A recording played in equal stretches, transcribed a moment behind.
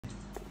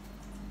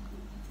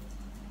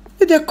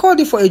they called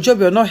you for a job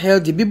you're not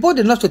healthy, be bold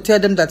enough to tell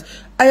them that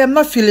I am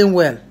not feeling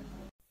well.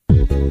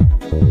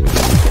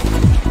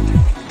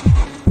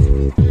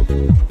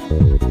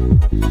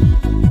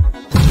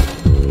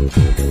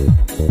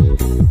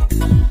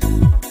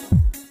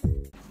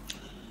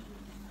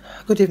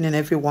 Good evening,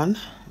 everyone.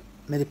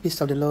 May the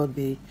peace of the Lord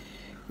be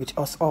with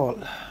us all.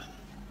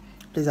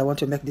 Please, I want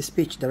to make this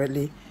speech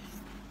directly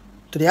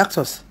to the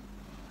actors,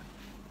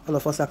 all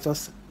of us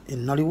actors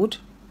in Nollywood.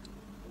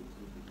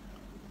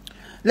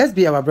 Let's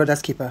be our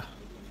brother's keeper.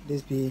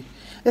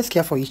 Let's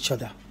care for each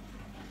other.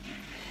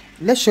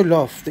 Let's show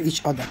love to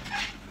each other.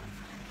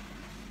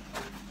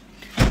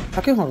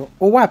 I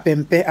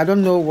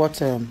don't know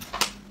what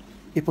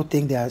people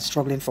think they are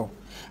struggling for.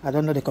 I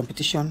don't know the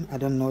competition. I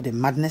don't know the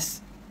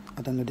madness.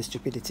 I don't know the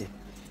stupidity.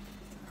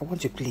 I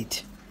want to plead.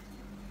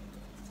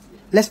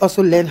 Let's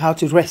also learn how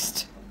to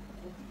rest.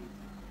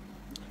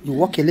 You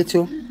walk a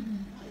little,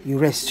 you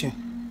rest too.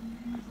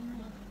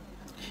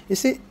 You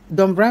see,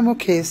 Don Brymo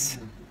case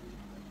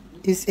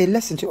is a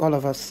lesson to all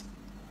of us.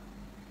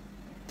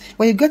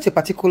 When you get to a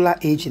particular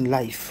age in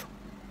life,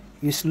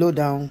 you slow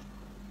down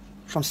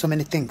from so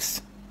many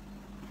things.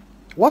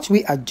 What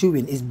we are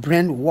doing is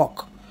brain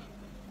work,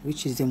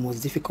 which is the most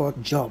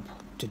difficult job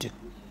to do.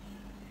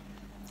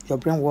 Your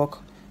brain work,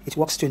 it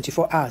works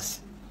 24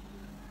 hours.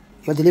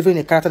 You're delivering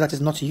a character that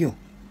is not you.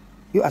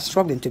 You are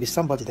struggling to be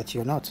somebody that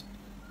you're not.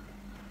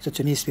 So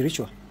to me, it's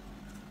spiritual.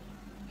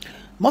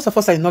 Most of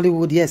us are in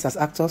Nollywood, yes, as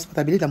actors, but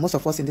I believe that most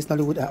of us in this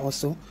Nollywood are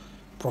also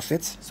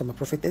prophets. Some are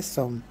prophetess,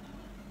 some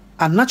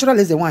are natural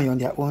as the one on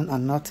their own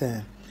and not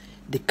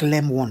the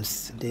claim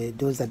ones,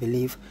 those that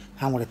believe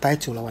and want a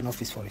title or an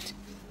office for it.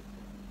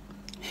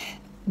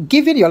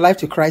 Giving your life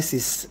to Christ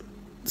is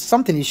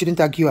something you shouldn't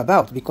argue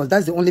about, because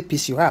that's the only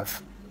peace you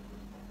have.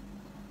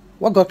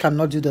 What God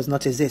cannot do does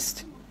not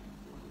exist.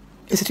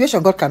 A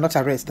situation God cannot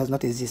arrest does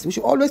not exist. We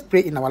should always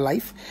pray in our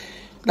life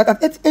that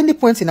at any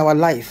point in our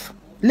life,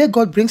 let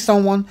God bring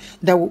someone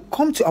that will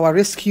come to our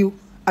rescue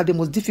at the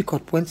most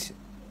difficult point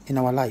in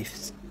our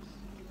lives.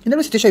 In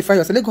every situation you find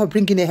yourself, let God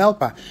bring in a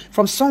helper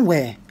from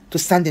somewhere to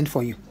stand in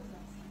for you.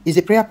 It's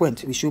a prayer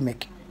point we should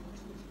make.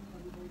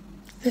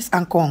 Let's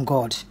anchor on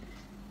God.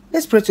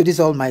 Let's pray to this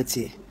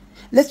Almighty.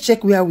 Let's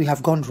check where we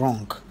have gone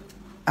wrong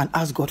and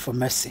ask God for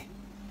mercy.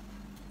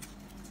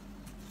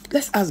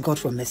 Let's ask God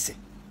for mercy.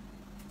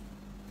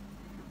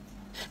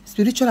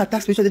 Spiritual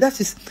attack, that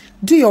is,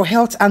 do your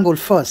health angle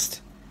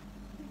first.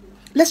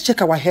 Let's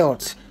check our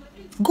health.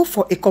 Go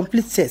for a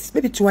complete test,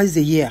 maybe twice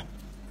a year.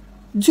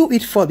 Do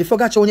it first before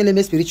God showing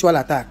you spiritual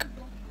attack.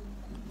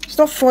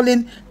 Stop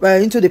falling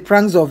into the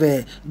pranks of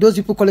those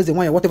people call us the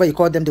one, or whatever you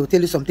call them. They will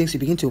tell you some things. You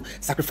begin to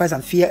sacrifice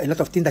and fear a lot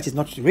of things that is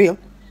not real.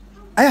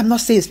 I am not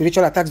saying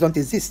spiritual attacks don't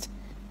exist,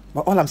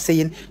 but all I'm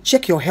saying,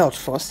 check your health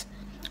first.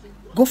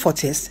 Go for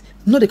tests.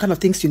 Know the kind of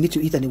things you need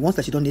to eat and the ones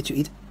that you don't need to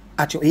eat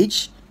at your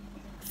age.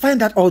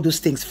 Find out all those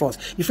things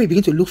first before you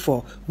begin to look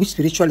for which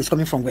spiritual is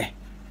coming from where.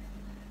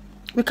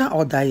 We can't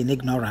all die in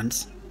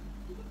ignorance.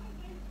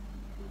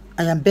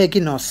 I am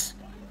begging us.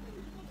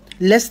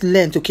 Let's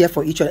learn to care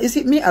for each other. You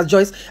see, me as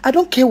Joyce, I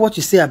don't care what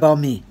you say about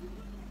me.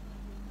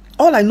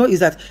 All I know is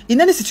that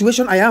in any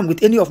situation I am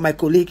with any of my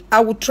colleagues,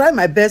 I will try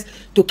my best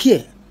to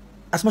care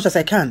as much as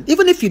I can,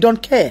 even if you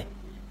don't care.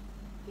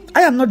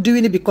 I am not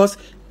doing it because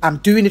I'm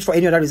doing it for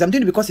any other reason. I'm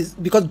doing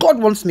it because God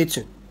wants me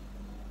to.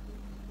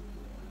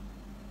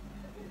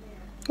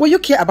 When you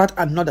care about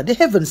another, the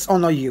heavens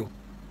honor you.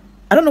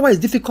 I don't know why it's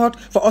difficult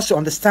for us to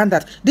understand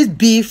that this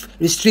beef,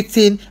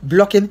 restricting,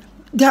 blocking,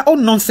 they are all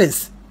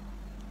nonsense.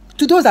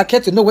 To those that care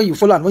to know when you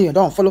follow and when you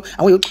don't follow,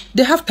 and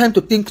they have time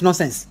to think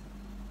nonsense.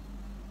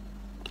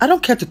 I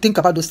don't care to think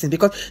about those things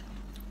because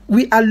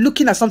we are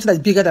looking at something that's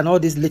bigger than all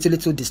these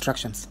little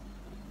distractions.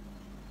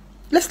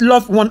 Let's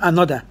love one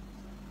another.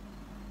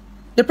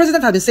 The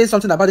president has been saying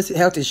something about this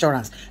health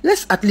insurance.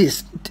 Let's at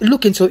least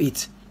look into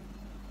it.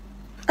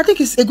 I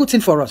think it's a good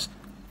thing for us.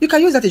 You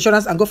can use that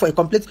insurance and go for a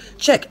complete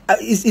check.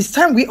 It's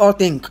time we all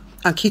think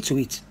and key to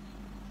it.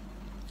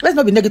 Let's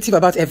not be negative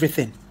about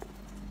everything.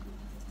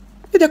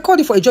 If they called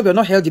you for a job you're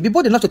not healthy, be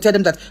bold enough to tell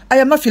them that I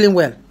am not feeling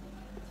well.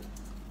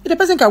 If the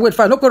person can wait,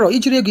 fine, no problem.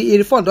 It's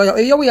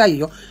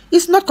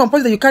not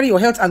compulsory that you carry your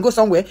health and go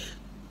somewhere.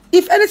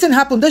 If anything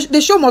happens,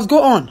 the show must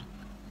go on.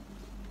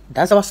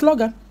 That's our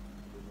slogan.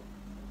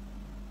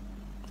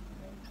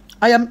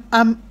 I'm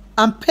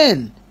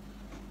pained.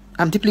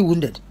 I'm deeply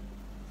wounded.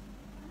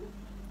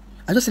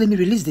 I just let me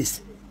release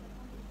this.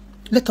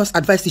 Let us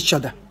advise each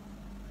other.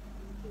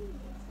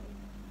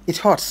 It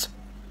hurts.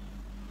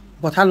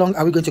 But how long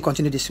are we going to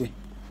continue this way?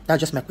 That's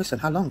just my question.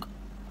 How long?